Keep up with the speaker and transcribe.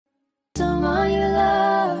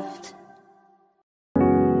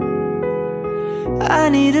I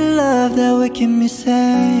need a love that will keep me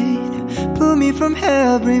sane. Pull me from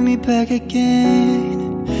hell, bring me back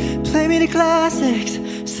again. Play me the classics,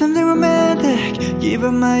 something romantic. Give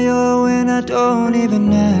up my all when I don't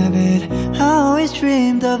even have it. I always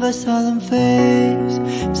dreamed of a solemn face,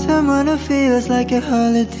 someone who feels like a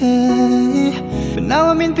holiday. But now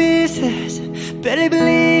I'm in pieces, barely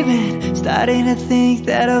believing, starting to think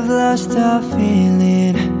that I've lost all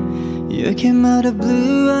feeling. You came out of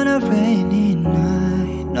blue on a rainy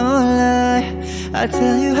night, no lie. I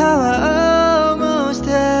tell you how I almost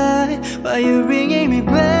died while you're bringing me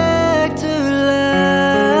back to life.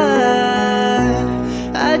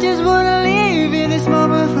 I just wanna live in this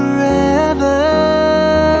moment forever,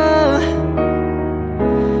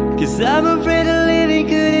 'cause I'm afraid the living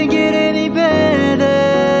couldn't get any better.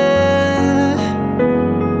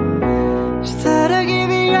 Start to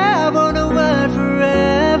giving up on the word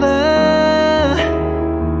forever,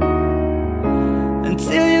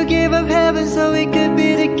 until you give up heaven so we could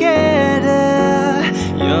be together.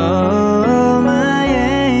 You're my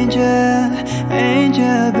angel,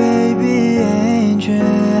 angel baby,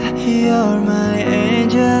 angel. You're my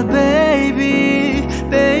angel baby,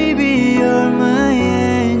 baby, you're my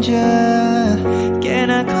angel. Can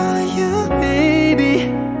I call you baby?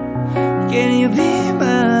 Can you be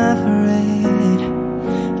my friend?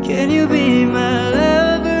 Can you be my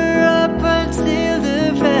lover up until the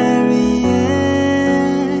very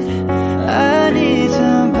end? I need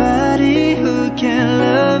somebody who can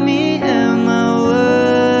love me at my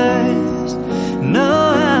worst. No,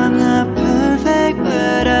 I'm not perfect,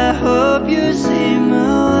 but I hope you see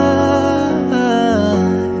my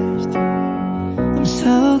worst. I'm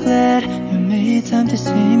so glad you made time to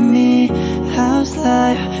see me. How's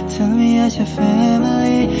life? Tell me, as your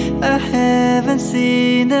family, I haven't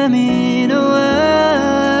seen them in a while.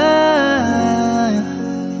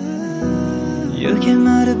 You came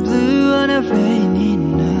out of blue on a rainy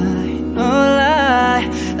night, no lie.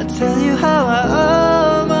 I tell you how I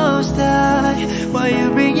almost died while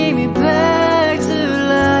you're bringing me back to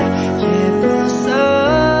life. Yeah, but so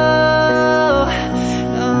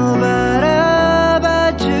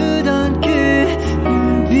but you don't care.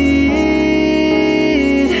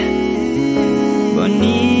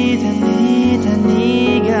 Bonita, nita,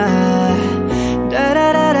 niga, da da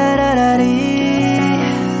da da da da di.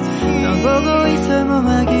 넌 보고 있으면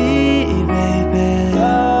막이, baby.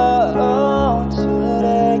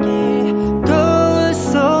 쓰레기 거울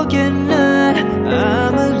속에 난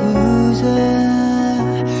I'm a loser.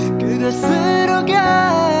 그것으로 가.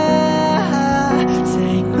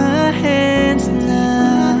 Take my hands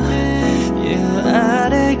now. You are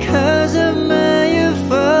there 'cause of my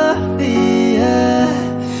euphoria.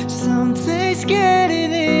 Something's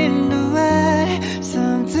getting in the way,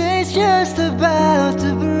 something's just about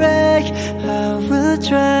to break. I will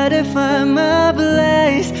try to find my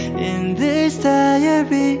place in this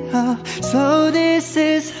diary of, so this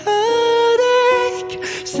is heartache,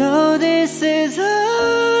 so this is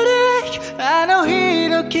heartache. I know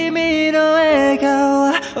이렇게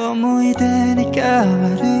미로해가思い出に変わ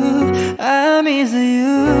る I miss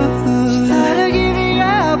you. Start to giving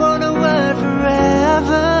up on the word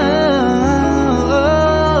forever,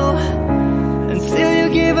 until you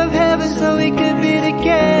give up heaven so we could be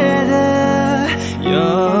together.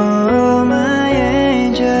 You're my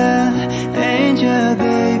angel, angel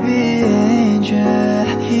baby, angel.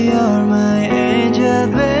 You're my angel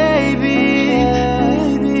baby,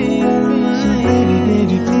 baby, you're my so baby,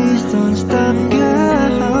 baby, please don't stop, girl.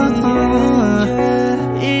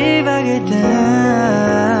 If I get down,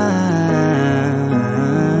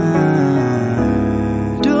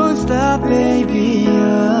 don't stop, baby.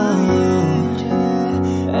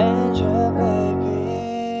 Angel, baby.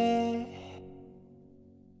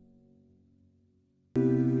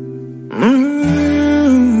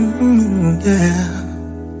 Yeah.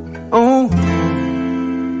 Oh.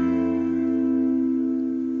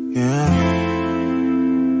 Yeah.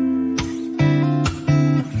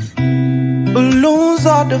 Balloons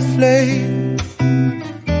are deflated.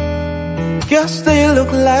 Guess they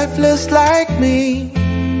look lifeless like me.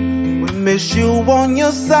 We miss you on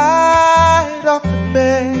your side of the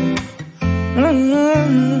bed.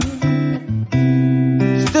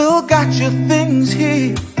 Still got your things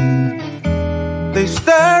here. They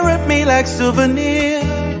stare at me like souvenirs.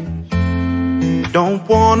 Don't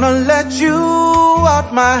wanna let you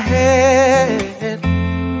out my head.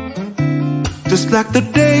 Just like the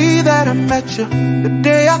day that I met you, the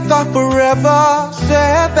day I thought forever.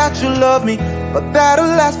 Said that you love me, but that'll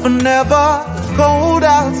last forever. It's cold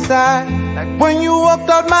outside, like when you walked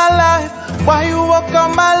out my life. Why you walked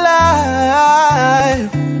out my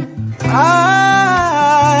life?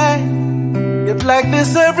 It's like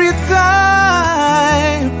this every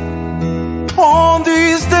time. On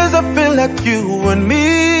these days I feel like you and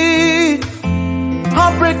me.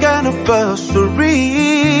 Heartbreak Anniversary.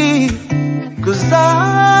 'Cause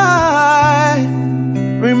I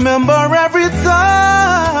remember every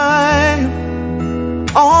time.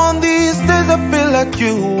 On these days I feel like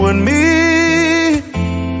you and me.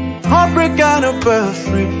 Heartbreak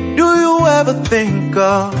Anniversary. Do you ever think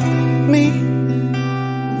of me?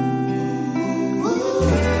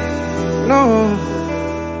 No.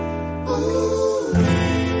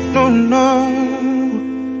 No, no.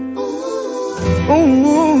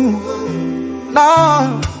 Ooh, no.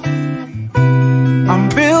 I'm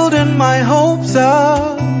building my hopes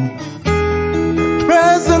up.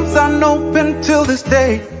 Presents unopened till this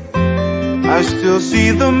day. I still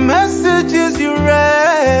see the messages you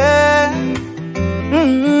read.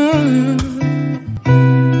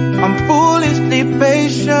 I'm foolishly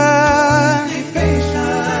patient.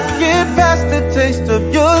 Get past the taste of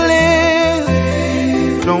your lips.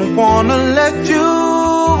 Don't wanna let you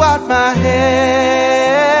out my head.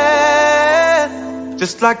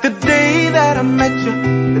 Just like the day that I met you,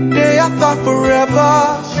 the day I thought forever.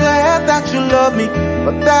 Said that you love me,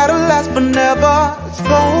 but that'll last forever. It's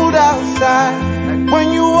cold outside, like when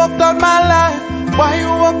you walked out my life. Why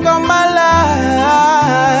you walked out my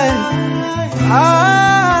life? I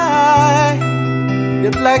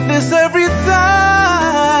get like this every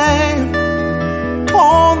time.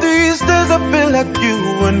 On these days I feel like you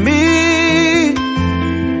and me.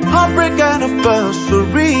 Heartbreak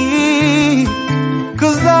Anniversary.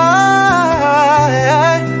 'Cause I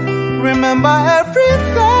remember every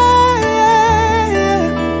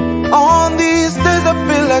time. On these days I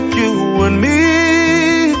feel like you and me.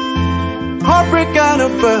 Heartbreak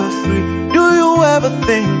Anniversary. Do you ever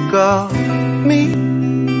think of me?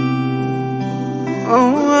 Oh,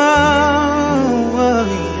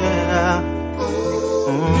 yeah.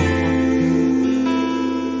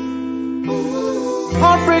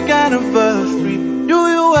 Heartbreak Anniversary. Do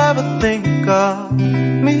you ever think of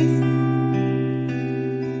me?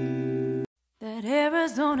 That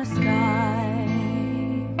Arizona sky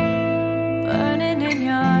burning in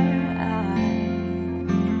your eyes.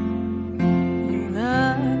 You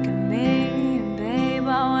look at me, babe,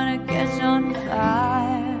 I wanna catch on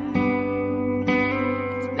fire.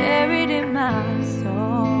 It's buried in my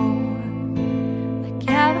soul, like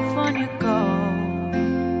California gold.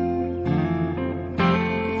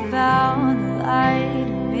 You found the light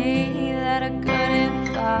in me that I couldn't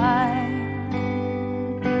find.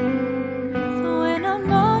 So when I'm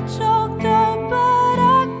all choked up but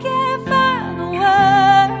I can't find the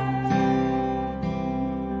words,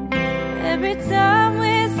 every time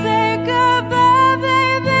we say goodbye,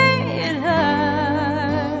 baby, it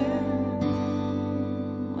hurts.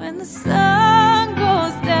 When the sun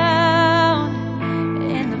goes down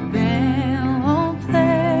and the band won't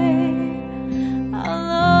play, I'll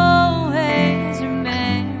always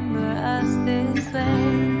remember us this way.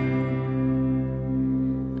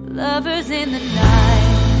 Lovers in the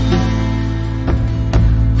night,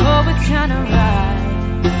 poets trying to write.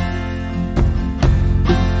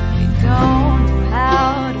 We don't know how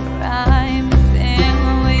to rhyme, but then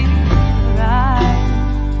we cry.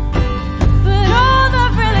 But all I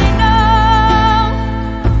really know,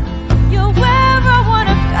 you're where I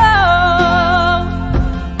wanna go.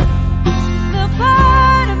 The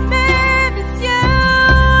part of me that's you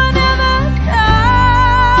never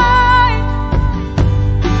died.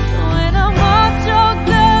 So when I'm all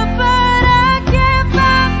choked up but I can't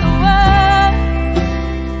find the words,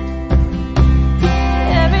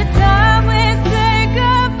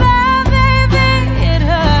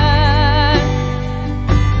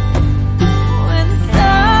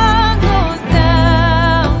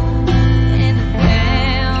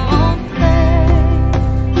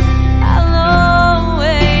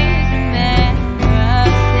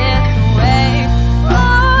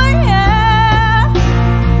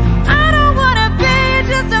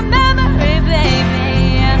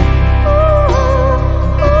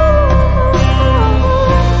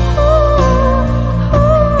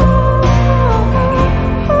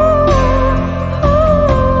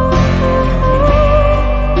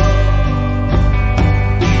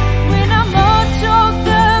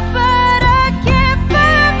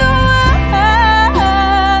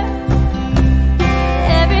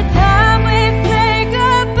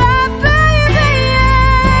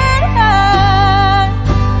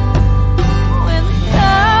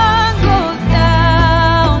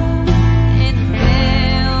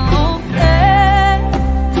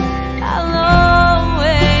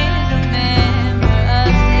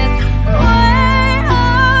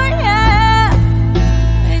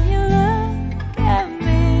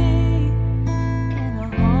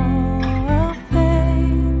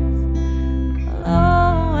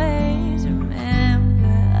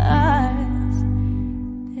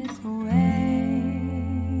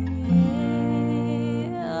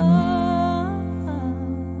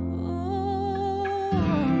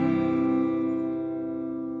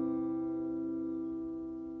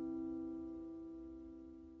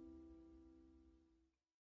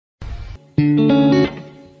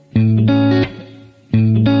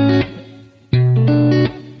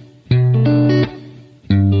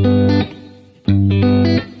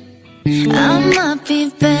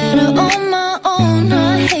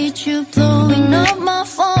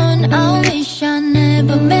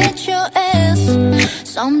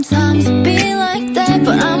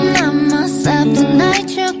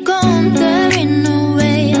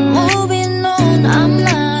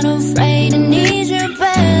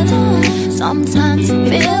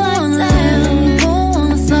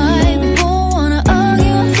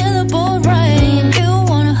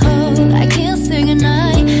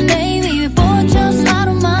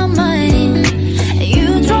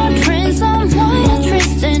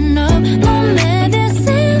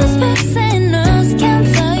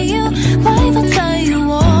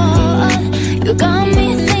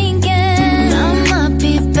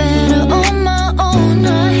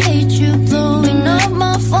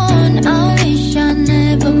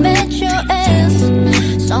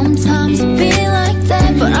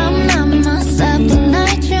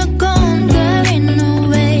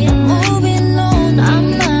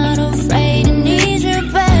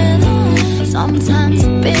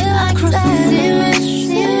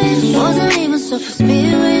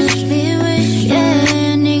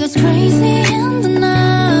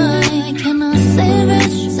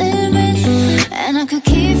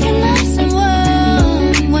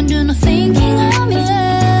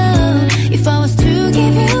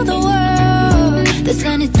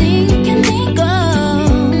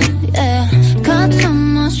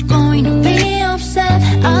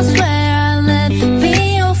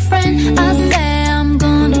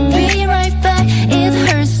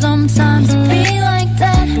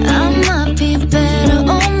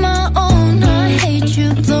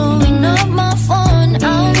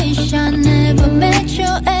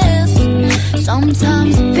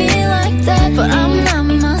 Sometimes I feel like that, but I'm not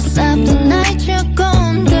myself. The night you're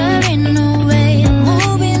gone, there ain't no way I'm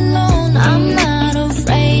moving alone. I'm not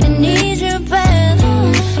afraid, I need you back.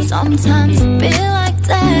 Sometimes I feel like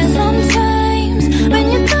that. Sometimes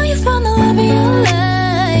when you thought you found the love of your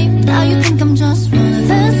life, now you think I'm just one of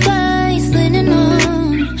those guys leaning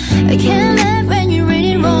on. I can't let when you read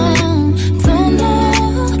it wrong. Don't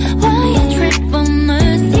know why you trip on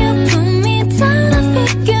us. You put me down, I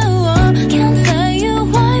figure out. Can't tell you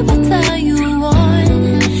why, but tell you what.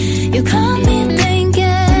 You caught me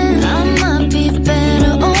thinking I might be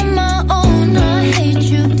better on my own. I hate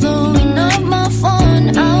you blowing up my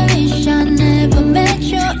phone. I wish I never met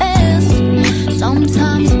your ass.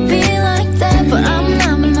 Sometimes I feel like that, but I'm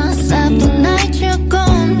not myself. The night you're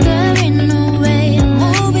gone, there ain't no way I'm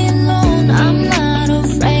moving alone. I'm not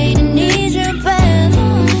afraid, I need you back.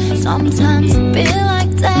 Sometimes I feel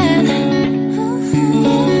like that.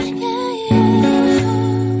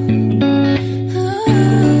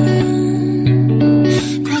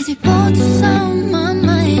 Cause you put this on my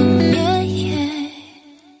mind, yeah, yeah.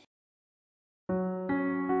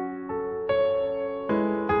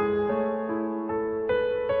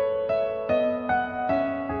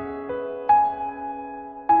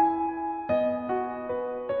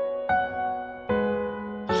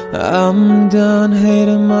 I'm done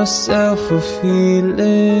hating myself for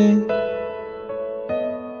feeling.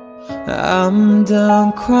 I'm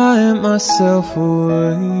done crying myself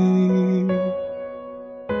away.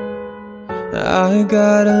 I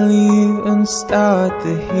gotta leave and start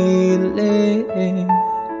the healing.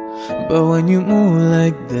 But when you move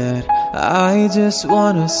like that, I just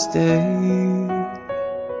wanna stay.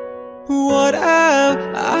 What have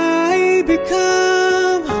I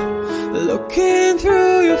become? Looking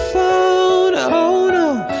through your phone, oh no,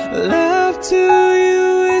 love to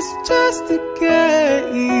you is just a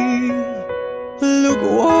game. Look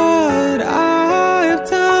what I've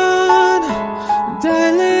done,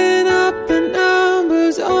 dialing up the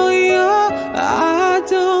numbers on your. I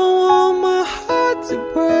don't want my heart to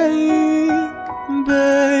break.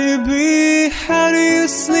 Baby, how do you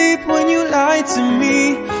sleep when you lie to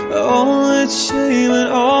me? All the shame and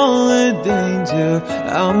all the danger.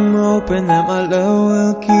 I'm hoping that my love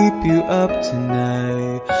will keep you up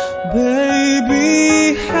tonight.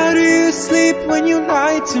 Baby, how do you sleep when you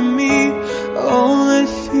lie to me? All the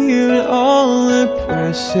fear and all the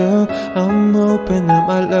pressure. I'm hoping that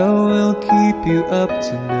my love will keep you up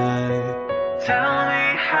tonight. Tell me,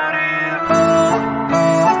 how do you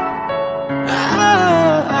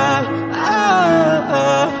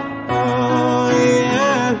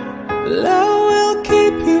love will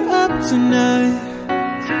keep you up tonight.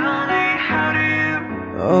 Tell me, how do you?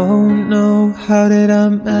 Oh no, how did I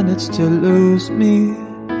manage to lose me?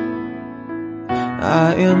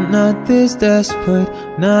 I am not this desperate,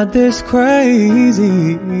 not this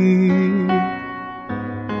crazy.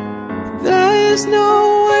 There's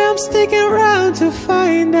no way I'm sticking around to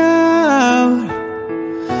find out.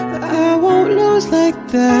 I won't lose like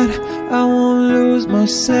that, I won't lose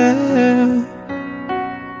myself.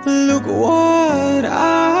 Look what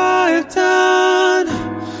I've done,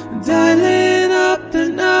 dialing up the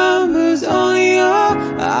numbers on your.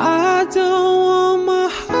 I don't want my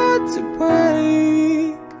heart to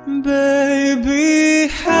break. Baby,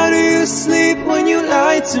 how do you sleep when you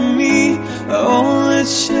lie to me? All the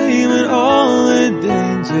shame and all the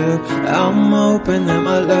danger. I'm hoping that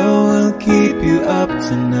my love will keep you up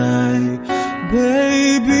tonight.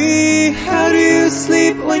 Baby, how do you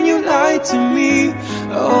sleep when you lie to me?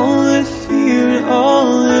 All the fear and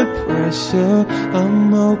all the pressure.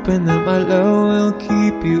 I'm hoping that my love will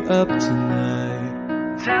keep you up tonight.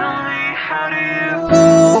 Tell me, how do you?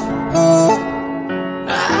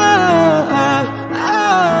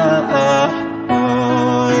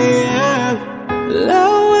 Yeah.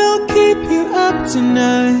 Love will keep you up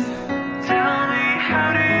tonight. Tell me, how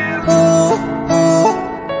do you?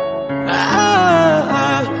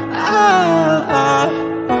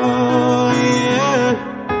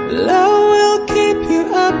 Love will keep you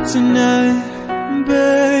up tonight.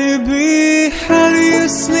 Baby, how do you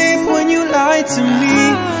sleep when you lie to me?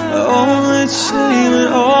 All the shame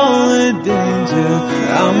and all the danger.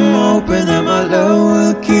 I'm hoping that my love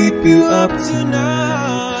will keep you up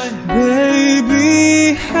tonight.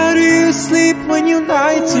 Baby, how do you sleep when you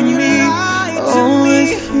lie to me? All the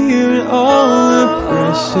fear and all the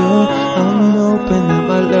pressure. I'm hoping that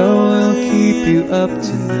my love will keep you up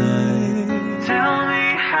tonight. Tell me,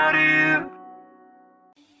 how do you?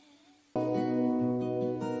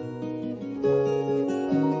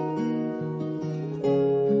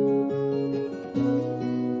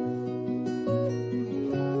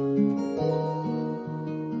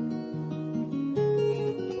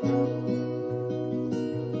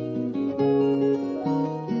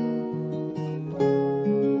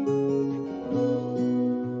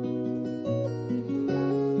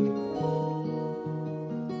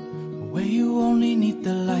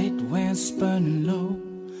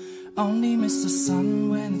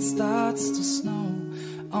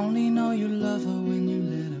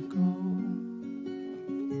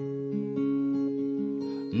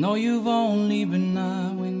 No, you've only been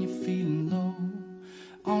high when you're feeling low.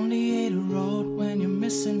 Only hate a road when you're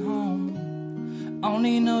missing home.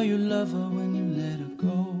 Only know you love her when you let her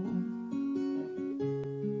go.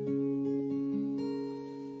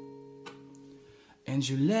 And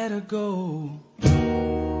you let her go.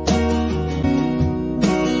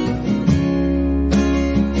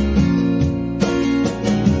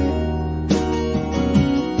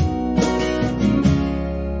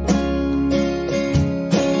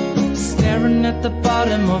 Staring at the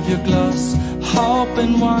bottom of your glass,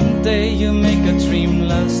 hoping one day you make a dream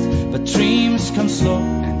last. But dreams come slow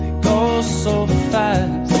and they go so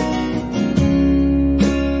fast.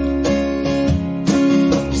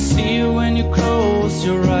 You see you when you close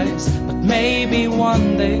your eyes, but maybe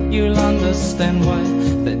one day you'll understand why.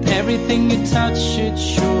 That everything you touch, it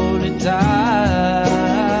surely dies.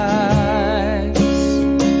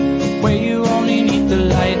 Where you only need the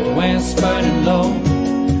light when it's burning low,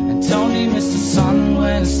 and only miss the sun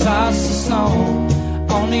when it starts to snow.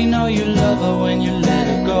 Only know you love her when you let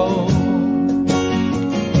her go.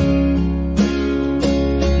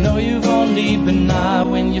 Know you've only been high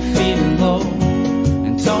when you're feeling low,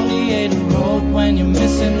 and only hate a road when you're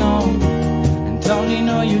missing home. And only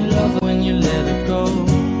know you love her when you let her go.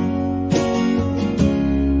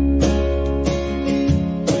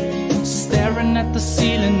 Staring at the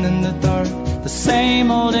ceiling in the dark, the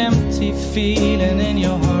same old empty feeling in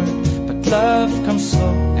your heart. But love comes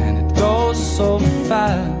slow and it goes so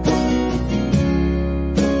fast.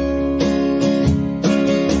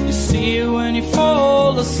 You see it when you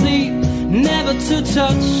fall asleep, never to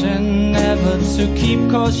touch and never to keep,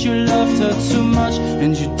 'cause you loved her too much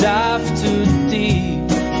and you dive too deep.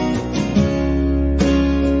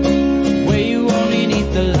 Where you only need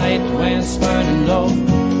the light when it's burning low,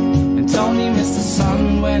 and only miss the sun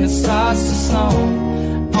when it starts to snow.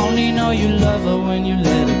 Only know you love her when you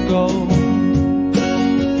let her go.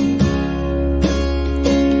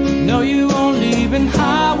 Know you only been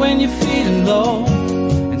high when you're feeling low,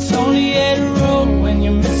 and it's only hate a road when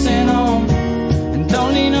you're missing home. And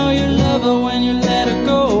only know you love her when you let her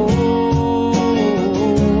go.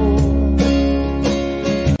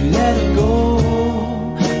 You let her go.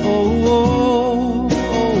 Oh, oh,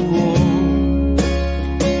 oh, oh.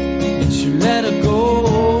 And you let her go.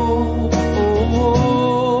 Oh, oh,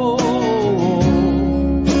 oh.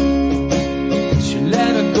 And you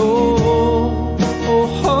let her go. Oh,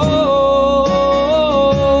 oh.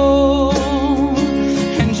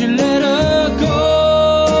 And you let her go.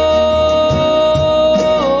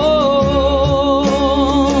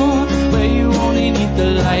 Where you only need the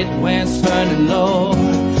light when it's burning low,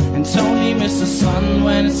 and only miss the sun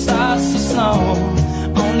when it starts to snow.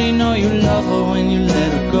 Only know you love her when you let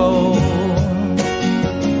her go.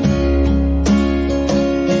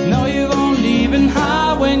 Know you've only been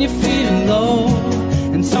high when you're feeling low,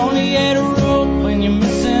 and it's only hate a road when you're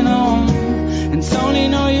missing home. And it's only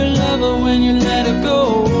know you love her when you let her go.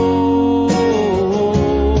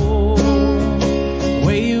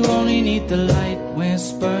 Where you only need the light when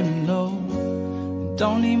it's burning low, and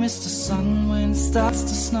only miss the sun when it starts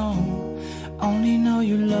to snow. Only know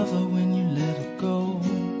you love her when you let her go.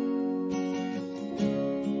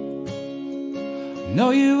 Know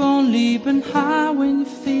you've only been high when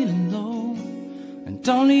you're feeling low, and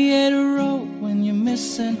only hate a road when you're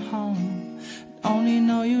missing home. Only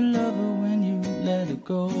know you love her when you let her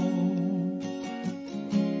go.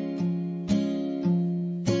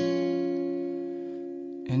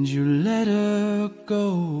 And you let her go.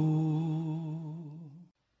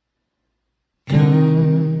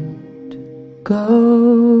 Don't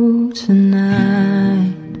go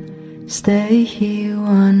tonight. Stay here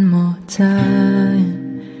one more time.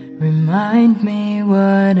 Remind me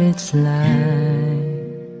what it's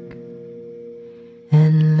like,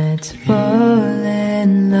 and let's fall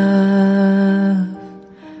in love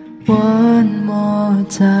one more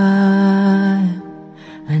time.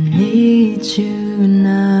 I need you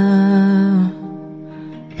now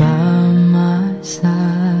by my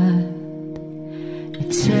side. It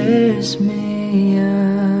tears me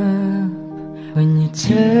up when you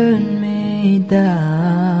turn me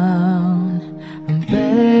down. I'm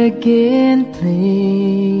begging,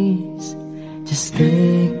 please, just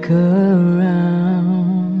stick around.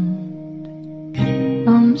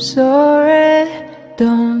 I'm sorry,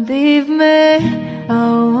 don't leave me. I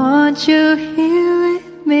want you here with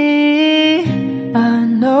me. I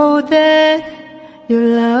know that your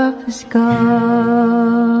love is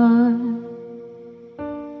gone.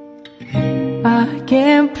 I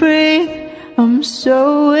can't breathe, I'm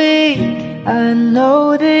so weak. I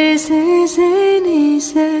know this isn't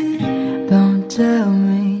easy. Don't tell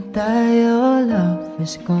me that your love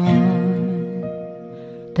is gone,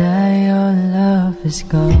 that your love is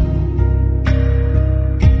gone.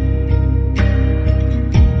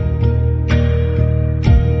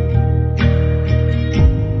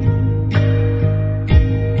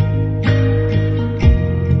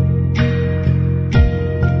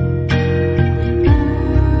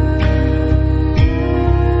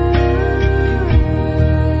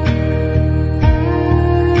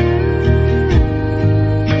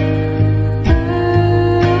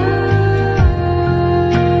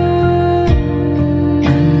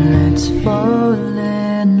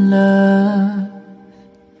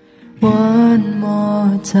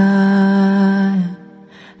 Time,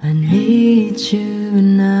 I need you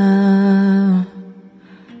now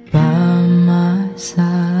by my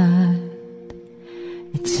side.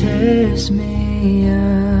 It tears me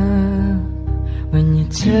up when you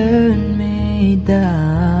turn me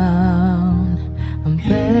down. I'm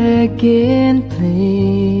begging,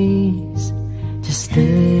 please, just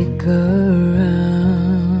stick around.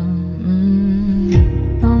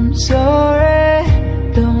 I'm sorry,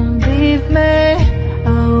 don't leave me.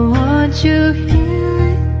 You here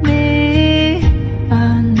with me,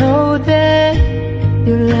 I know that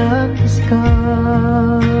your love is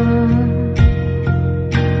gone.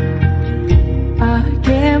 I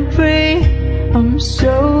can't breathe, I'm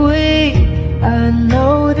so weak. I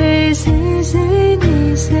know this isn't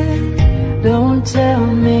easy. Don't tell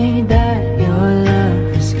me that your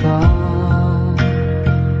love is gone,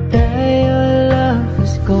 that your love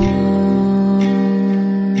is gone.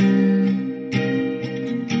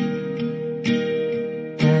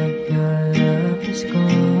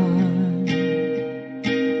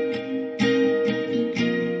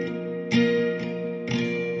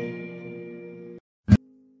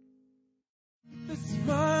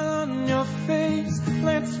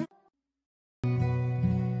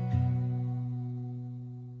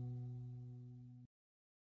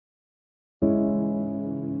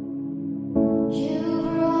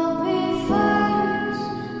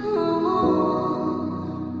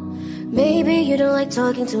 You don't like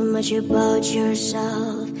talking too much about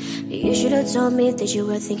yourself. You should have told me that you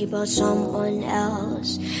were thinking about someone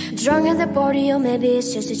else. Drunk at the party, or maybe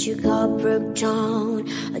it's just that you got broke down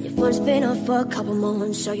and your phone's been off for a couple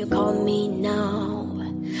moments, so you call me now.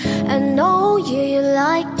 I know you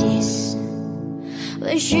like this,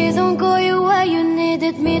 but she don't go your way. You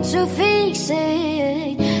needed me to fix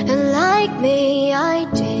it, and like me, I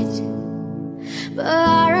did. But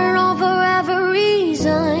I don't know for every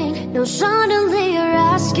reason. Now suddenly you're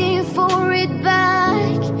asking for it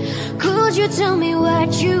back. Could you tell me where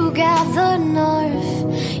you got the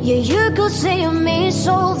nerve? Yeah, you could say I miss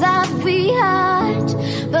all that we had,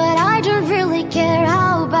 but I don't really care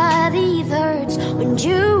how bad it hurts when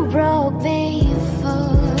you broke me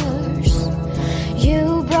first.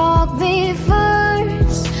 You broke me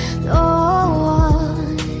first.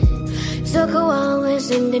 Oh, took a while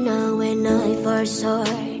listening to know when I first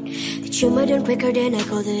heard you might have quicker than I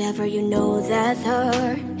could ever, you know that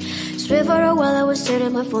hurt. Swear for a while I was staring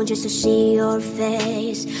at my phone just to see your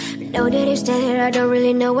face. Now that it's there, I don't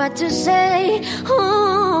really know what to say.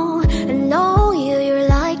 Oh, I know you're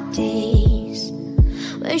like this,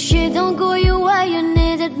 but shit don't go your way. You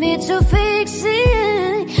needed me to fix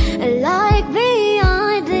it, and like me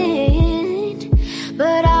I did.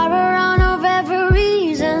 But I ran out of every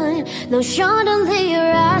reason. Now suddenly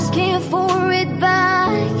you're asking for it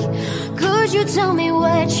back. Could you tell me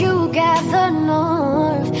where you got the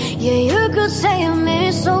nerve? Yeah, you could say I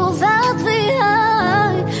miss all that we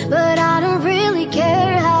had, but I don't really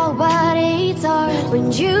care how bad it hurt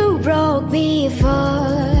when you broke me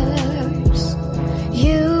first.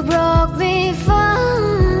 You broke me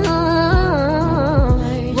first.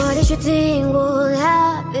 What did you think would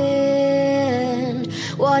happen?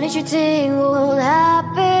 What did you think would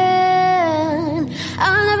happen?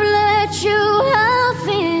 I'll never let you have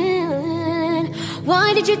it.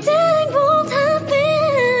 Why did you think won't happen?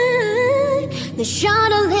 Then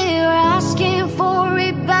suddenly you're asking for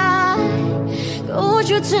it back. Could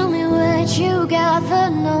you tell me where you got the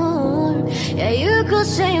nerve? Yeah, you could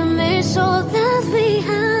say I miss all that we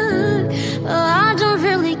had, but I don't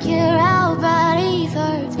really care how bad it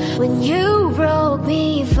hurt when you broke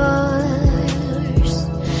me first.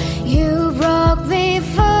 You broke me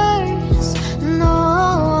first. No.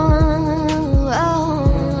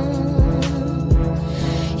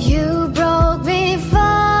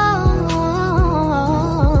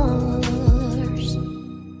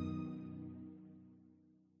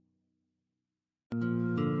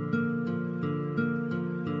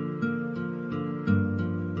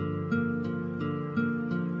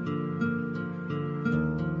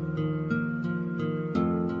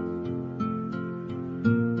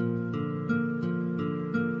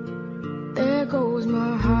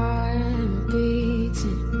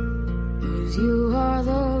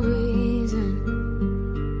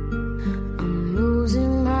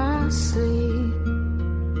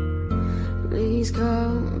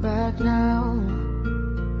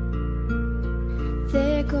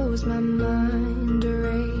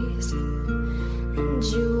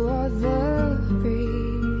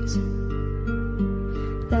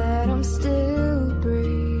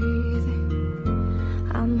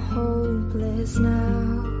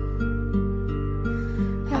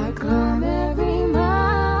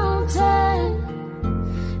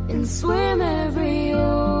 swim every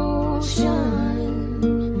ocean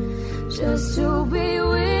just to be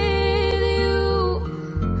with you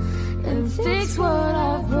and fix what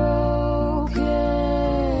I've broken.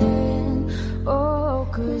 Oh,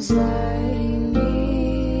 'cause I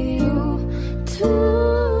need you to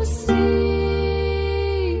see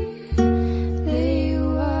that you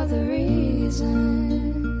are the reason.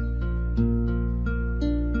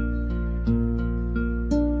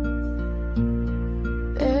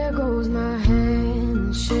 There goes my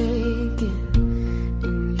hand shaking,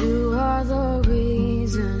 and you are the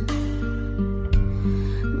reason.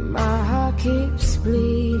 My heart keeps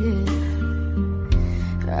bleeding.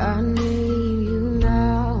 I need you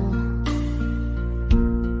now.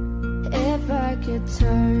 If I could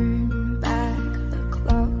turn back the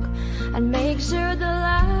clock, I'd make sure the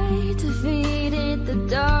light defeated the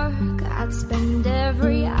dark. I'd spend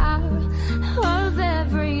every hour of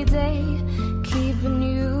every day keeping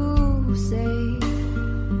you safe.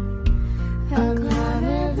 I'd climb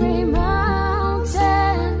every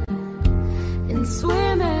mountain and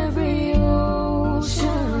swim every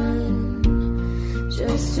ocean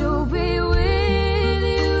just to be with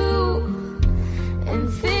you and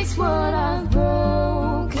fix what I've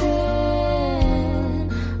broken.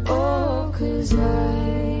 Oh, 'cause I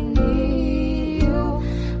need you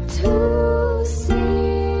to see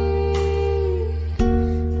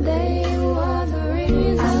that you are the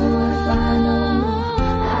reason. I don't wanna fight no more,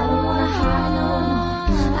 I don't wanna hide no more,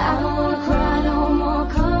 I don't wanna cry no more.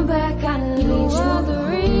 Come back, I need you. You are the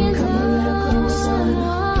reason. Come a little closer,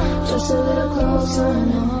 just a little closer.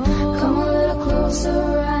 Come a little closer,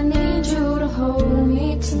 I need you to hold me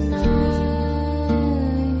tonight.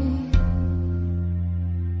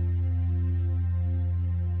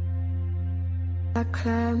 I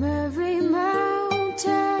climb every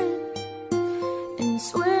mountain and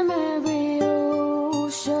swim every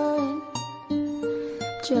ocean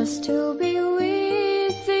just to be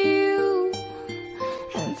with you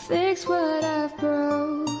and fix what I've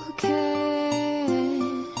broken.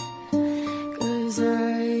 'Cause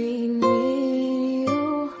I need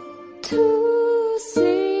you to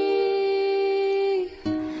see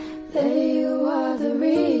that you are the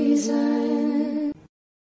reason.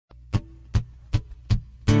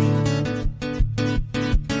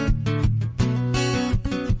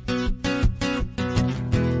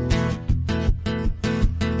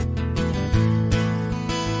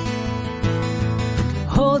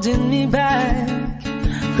 Holding me back,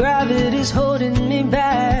 gravity's holding me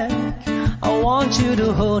back. I want you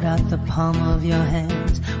to hold out the palm of your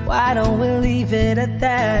hand. Why don't we leave it at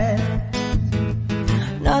that?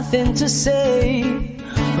 Nothing to say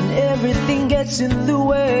when everything gets in the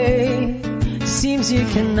way. Seems you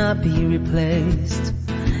cannot be replaced,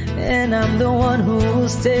 and I'm the one who will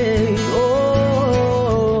stay.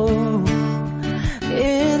 Oh,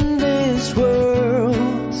 in this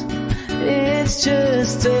world, it's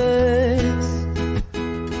just us.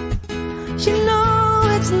 You know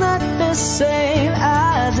it's not the same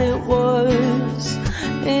as it was.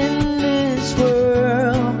 In this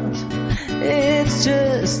world, it's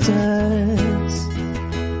just us.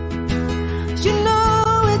 You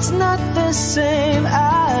know it's not the same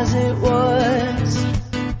as it was.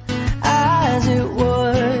 As it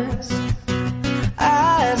was.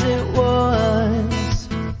 As it was.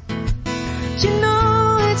 You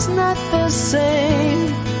know it's not the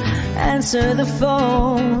same. Answer the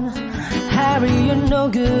phone. Harry, you're no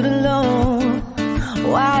good alone.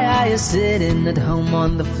 Why are you sitting at home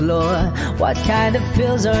on the floor? What kind of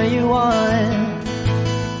pills are you on?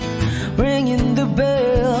 Ringing the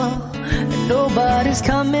bell, and nobody's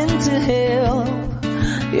coming to help.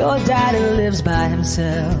 Your daddy lives by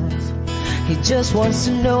himself. He just wants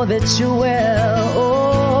to know that you're well.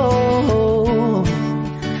 Oh,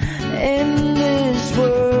 in this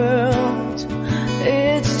world,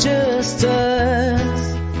 it's just us.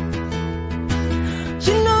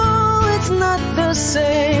 You know it's not the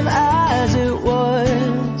same as it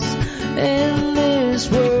was. In this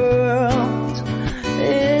world,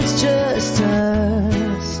 it's just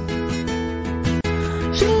us.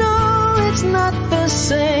 You know it's not the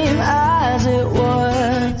same as it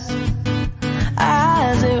was.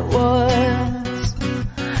 As it was.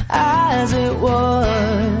 As it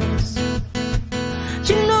was.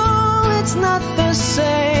 You know it's not the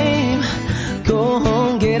same. Go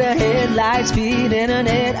home, get a headlight, speed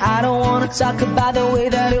internet. I don't wanna talk about the way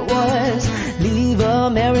that it was. Leave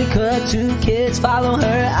America, 2 kids, follow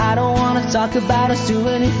her. I don't wanna talk about us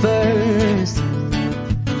doing it first.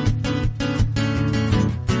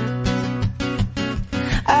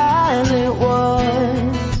 As it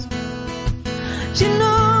was. You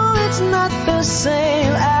know it's not the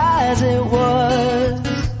same as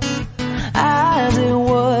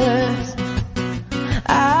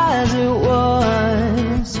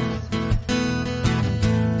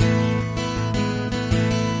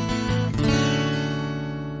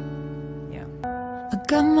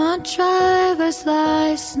got my driver's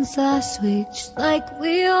license last week, just like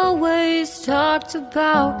we always talked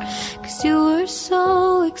about. Cause you were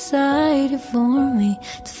so excited for me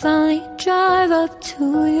to finally drive up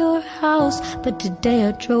to your house. But today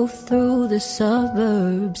I drove through the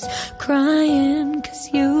suburbs crying cause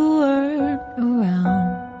you weren't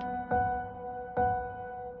around.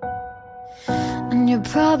 And you're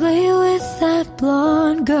probably with that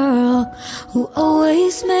blonde girl who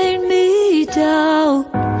always made me doubt.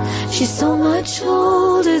 She's so much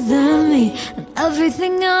older than me and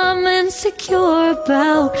everything I'm insecure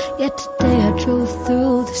about. Yet today I drove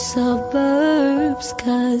through the suburbs,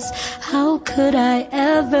 cause how could I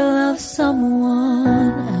ever love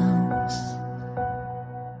someone else?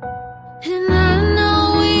 And I know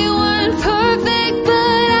we weren't perfect,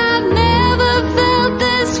 but I've never felt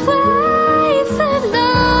this way.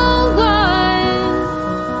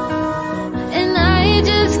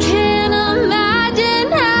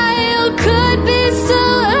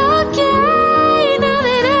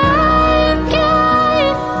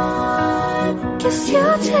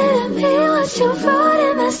 You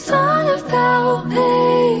wrote in that song about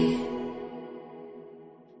me.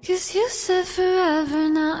 Cause you said forever,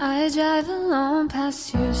 now I drive alone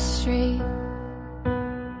past your street.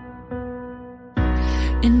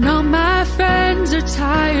 And all my friends are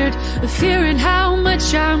tired of hearing how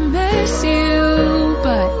much I miss you.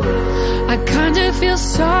 But I kinda feel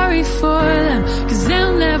sorry for them, cause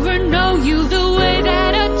they'll never know you the way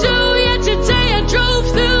that I do. Yet today I drove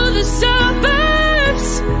through the suburbs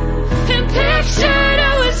and pictured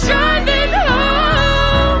I was driving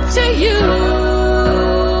home to you.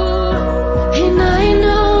 And I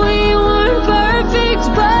know we weren't perfect,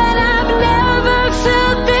 but I've never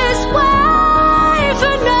felt this way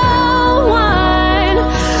for no one.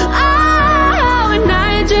 Oh, and I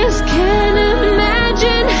just can't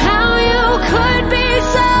imagine how you could be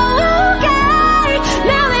so okay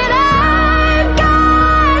now that I'm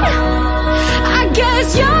gone. I guess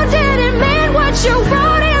you didn't mean what you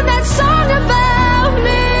wrote song about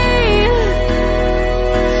me.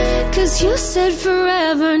 Cause you said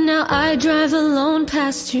forever, now I drive alone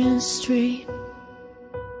past your street.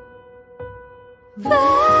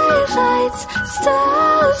 Red lights,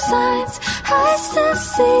 stop signs, I still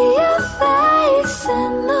see your face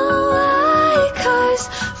in the white cars.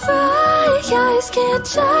 Bright eyes can't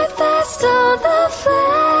drive past all the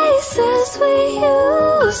places we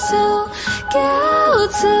used to go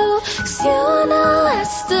to. Cause you know I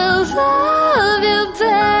still love you,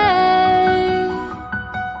 babe.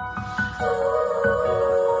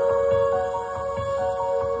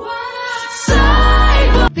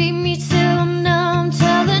 Beat me till I'm numb,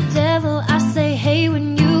 tell the devil I say hey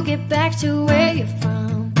when you get back to where you're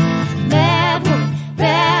from. Bad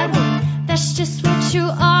one, that's just what you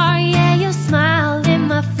are. Yeah, you smile in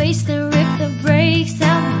my face, then rip the brakes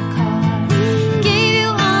out my car. Gave you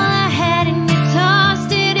all I had and you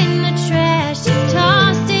tossed it in the trash. You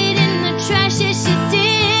tossed it in the trash, yes you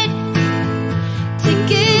did. To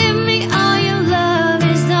give me all your love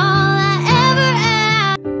is all I ever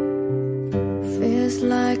asked. Feels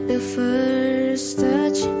like the first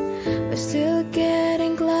touch, we're still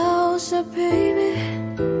getting closer, baby.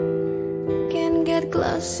 Can't get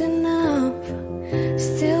close enough.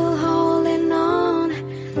 Still holding on,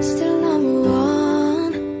 still number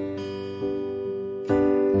one.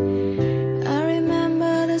 I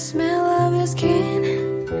remember the smell of your skin.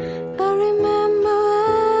 I remember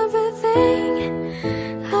everything.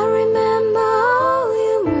 I remember how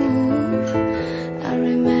you move. I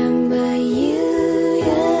remember you,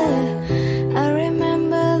 yeah. I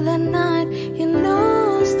remember the night, you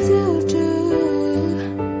know I still do.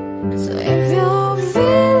 So if you're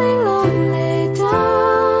feeling lonely,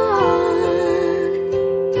 darling,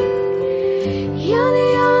 you're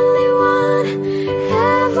the only one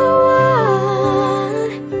ever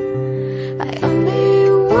want. I only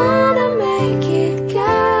wanna make it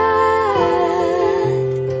good.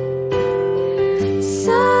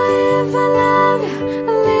 So if I love you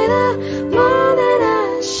a little more than I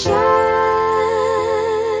should,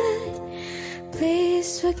 please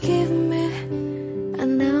forgive me. I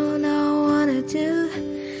don't know what to do.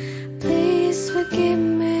 Please forgive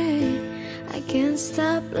me. I can't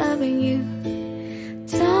stop loving you.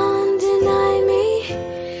 Don't deny me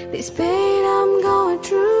this pain I'm going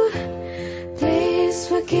through. Please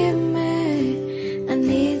forgive me. I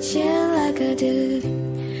need you like I do.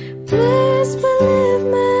 Please believe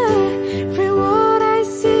me. For what I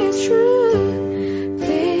see is true.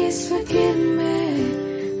 Please forgive me.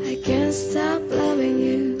 I can't stop loving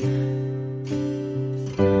you.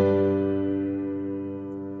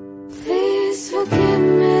 Please forgive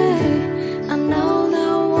me. I know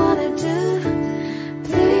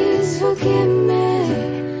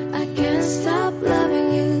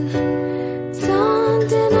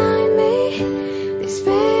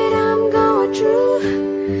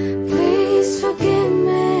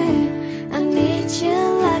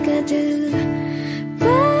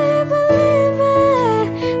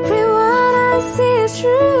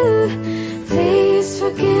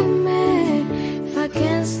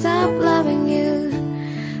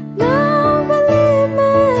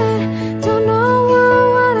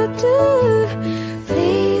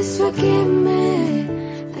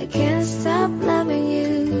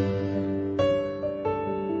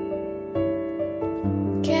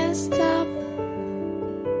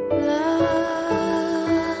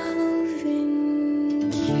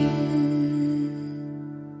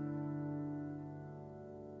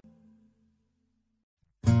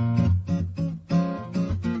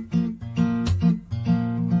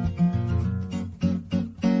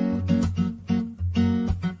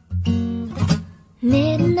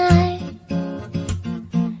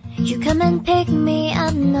Come and pick me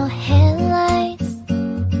up, no headlights.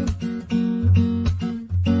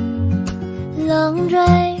 Long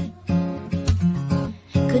drive,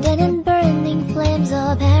 caught in burning flames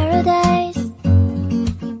of paradise.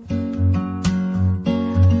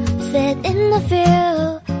 Sit in the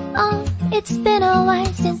field, oh, it's been a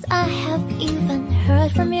while since I have even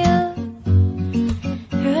heard from you.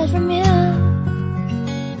 Heard from you.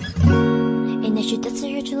 And I should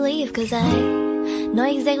desire to leave, cause I know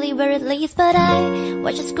exactly where it leads, but I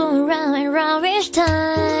watch it go round and round each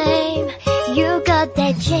time. You got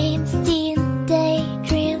that James Dean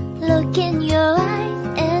daydream look in your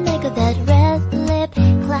eyes, and I got that red lip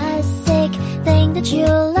classic thing that you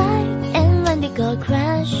like. And when we go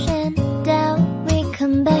crashing down, we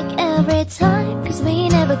come back every time, cause we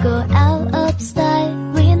never go out of style.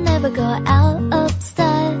 We never go out of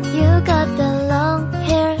style. You got the long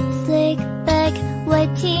hair, slick back,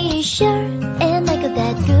 white t-shirt, and I got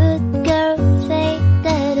that good girl fade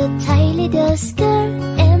that a tight little skirt.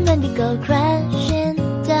 And when we go crashing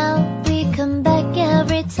down, we come back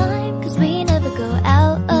every time, cause we never go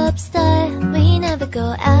out of style. We never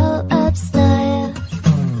go out of style.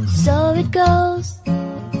 So it goes.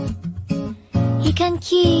 He can't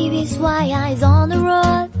keep his white eyes on the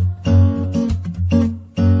road.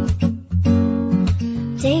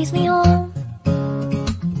 Takes me home.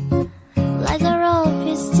 Lights are off,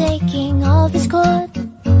 he's taking off his coat.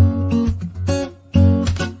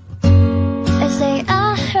 I say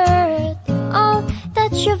I heard, oh,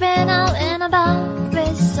 that you ran out and about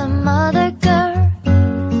with some other girl.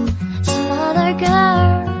 Some other girl.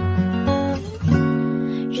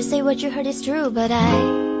 You say what you heard is true, but I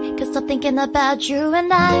can't stop thinking about you.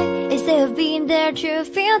 And I say I've been there too a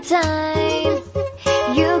few times.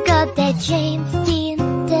 You got that James Dean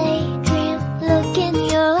daydream look in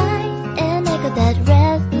your eyes, and I got that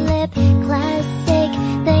red lip classic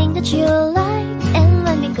thing that you like. And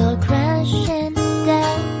when we go crashing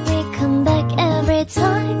down, we come back every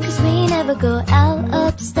time, cause we never go out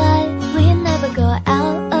of style. We never go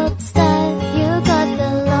out of style. You got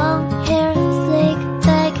the long hair, slick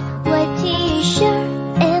back, white t-shirt,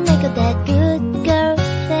 and I got that good girl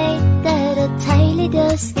fade that a tight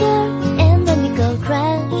little skirt. And when we go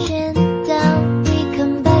crashing down, we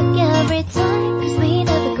come back every time, cause we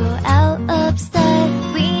never go out of style.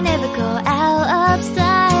 We never go out of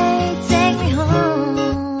style. Take me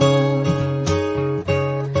home.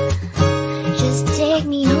 Just take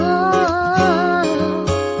me home.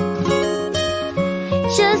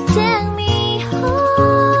 Just take me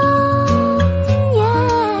home.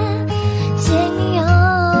 Yeah. Take me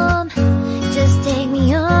home. Just take me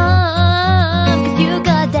home. 'Cause you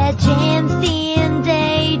got that James Dean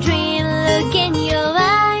daydream look in your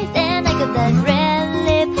eyes, and I got that red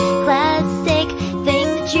lip classic thing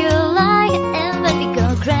that you like. And when we go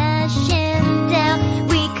crashing down,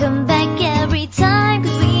 we come back every time,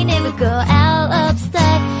 'cause we never go out of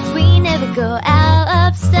style. We never go out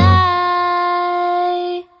of style.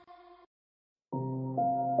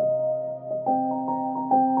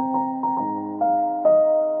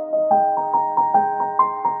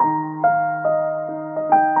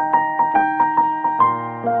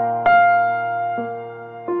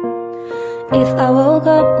 If I woke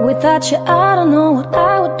up without you, I don't know what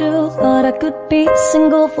I would do. Thought I could be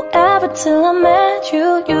single forever till I met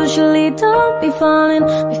you. Usually don't be falling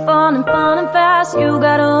fast. You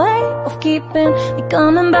got a way of keeping me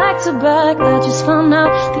coming back to back. I just found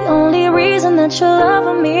out the only reason that you're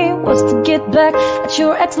loving me was to get back at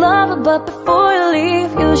your ex-lover. But before you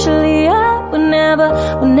leave, usually I would never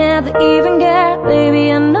even care. Baby,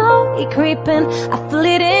 I know you're creeping, I feel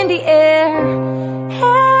it in the air.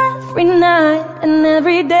 Every night and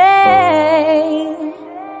every day,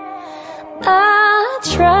 I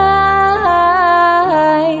try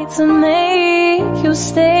to make you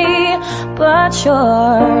stay, but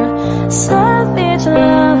your savage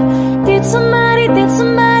love, did somebody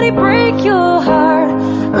break your heart?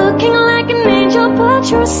 Looking like an angel, but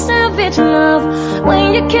you're savage love.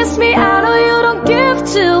 When you kiss me, I know you don't give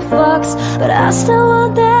two fucks, but I still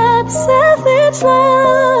want that savage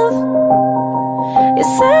love.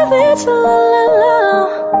 You're savage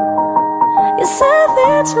love. You're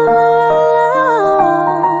savage love.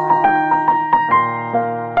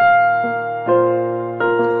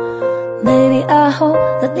 Baby, I hope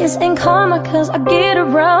that this ain't karma, 'cause I get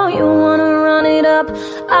around. You wanna run it up,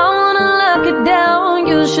 I wanna lock it down.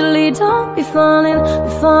 Usually don't be falling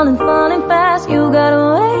fast. You got a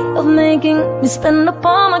way of making me spend up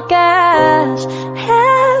all my cash.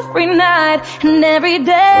 Every night and every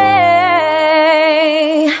day,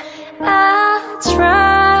 I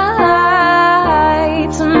try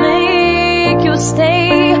to make you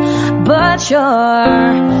stay, but that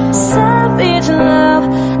you're savage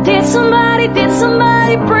love. Did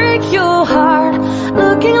somebody break your heart?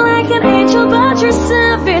 Looking like an angel but you're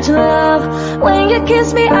savage love. When you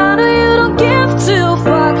kiss me I know you don't give two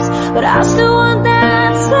fucks, but I still want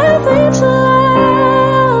that savage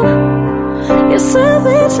love. You're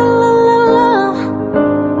savage love.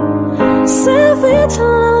 Savage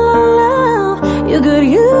love. You could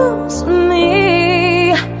use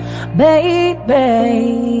me,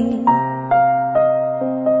 baby.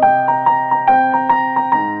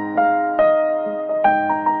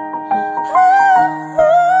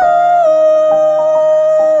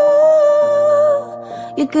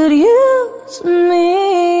 You could use me.